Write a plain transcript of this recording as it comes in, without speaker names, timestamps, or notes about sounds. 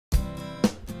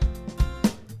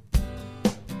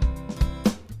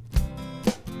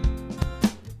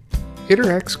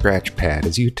Interact Scratchpad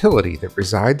is a utility that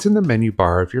resides in the menu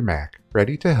bar of your Mac,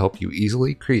 ready to help you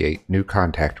easily create new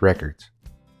contact records.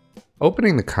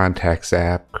 Opening the Contacts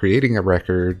app, creating a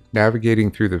record,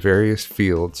 navigating through the various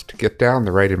fields to get down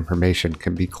the right information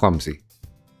can be clumsy.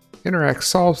 Interact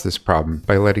solves this problem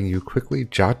by letting you quickly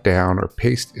jot down or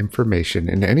paste information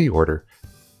in any order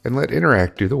and let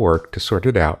Interact do the work to sort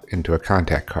it out into a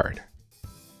contact card.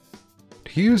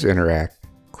 To use Interact,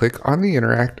 click on the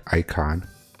Interact icon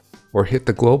or hit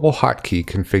the global hotkey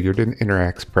configured in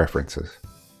Interact's preferences.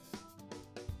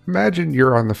 Imagine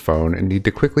you're on the phone and need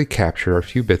to quickly capture a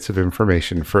few bits of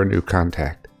information for a new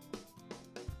contact.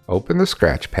 Open the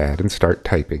Scratchpad and start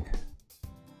typing.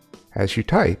 As you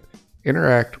type,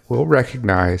 Interact will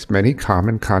recognize many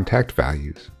common contact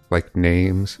values, like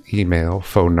names, email,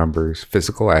 phone numbers,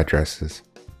 physical addresses.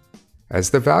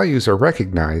 As the values are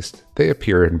recognized, they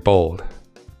appear in bold.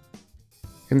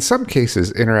 In some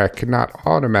cases, Interact cannot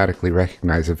automatically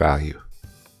recognize a value.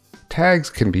 Tags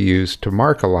can be used to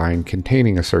mark a line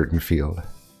containing a certain field.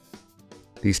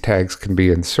 These tags can be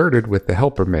inserted with the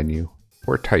helper menu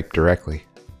or typed directly.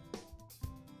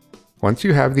 Once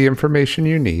you have the information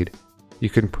you need, you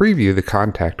can preview the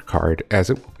contact card as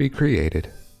it will be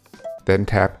created. Then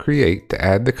tap Create to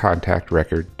add the contact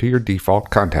record to your default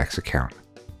contacts account.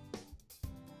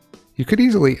 You could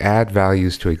easily add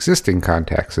values to existing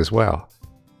contacts as well.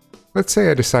 Let's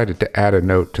say I decided to add a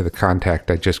note to the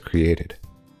contact I just created.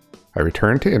 I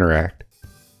return to Interact,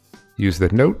 use the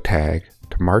Note tag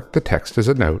to mark the text as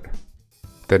a note,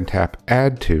 then tap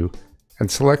Add To and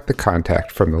select the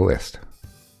contact from the list.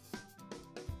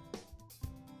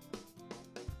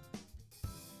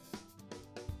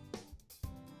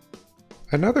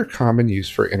 Another common use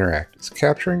for Interact is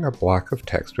capturing a block of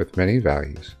text with many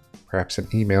values, perhaps an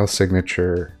email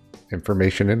signature,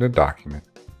 information in a document.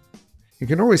 You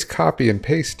can always copy and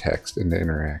paste text into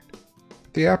Interact,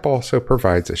 but the app also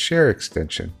provides a share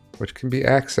extension, which can be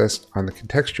accessed on the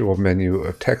contextual menu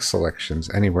of text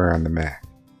selections anywhere on the Mac.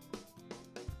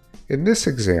 In this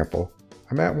example,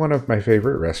 I'm at one of my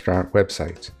favorite restaurant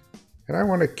websites, and I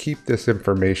want to keep this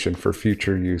information for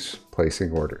future use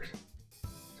placing orders.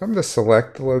 So I'm going to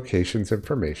select the location's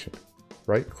information,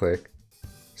 right-click,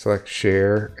 select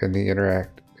Share and the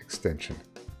Interact extension.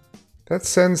 That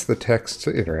sends the text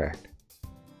to Interact.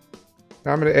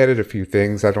 Now I'm going to edit a few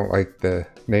things. I don't like the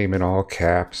name in all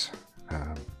caps.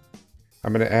 I'm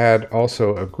going to add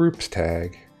also a groups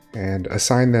tag and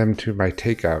assign them to my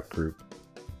takeout group,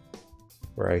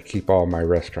 where I keep all my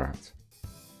restaurants.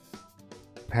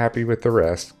 I'm happy with the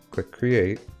rest. Click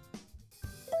Create.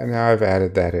 And now I've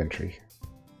added that entry.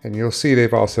 And you'll see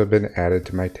they've also been added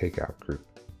to my takeout group.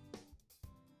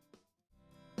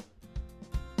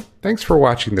 Thanks for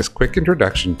watching this quick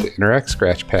introduction to Interact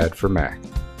Scratchpad for Mac.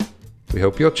 We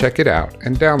hope you'll check it out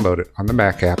and download it on the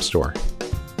Mac App Store.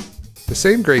 The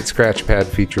same great Scratchpad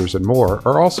features and more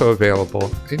are also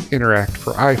available in Interact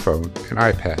for iPhone and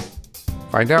iPad.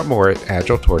 Find out more at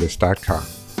agiletortoise.com.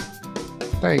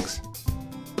 Thanks.